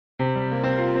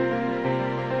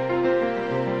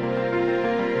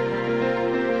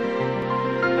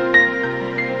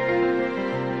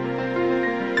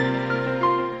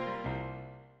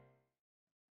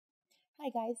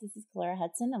guys, this is Clara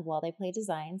Hudson of While They Play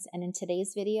Designs, and in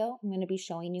today's video I'm going to be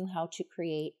showing you how to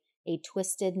create a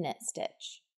twisted knit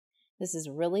stitch. This is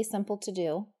really simple to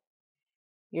do.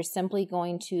 You're simply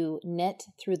going to knit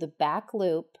through the back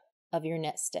loop of your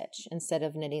knit stitch instead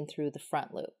of knitting through the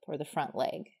front loop or the front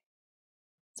leg.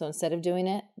 So instead of doing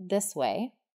it this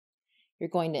way, you're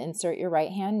going to insert your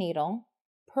right hand needle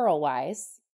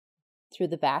purlwise through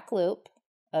the back loop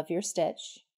of your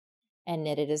stitch and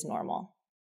knit it as normal.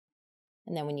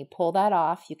 And then when you pull that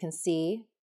off, you can see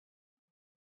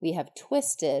we have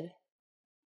twisted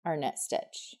our knit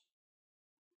stitch.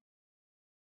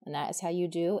 And that is how you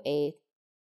do a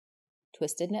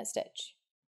twisted knit stitch.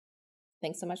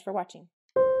 Thanks so much for watching.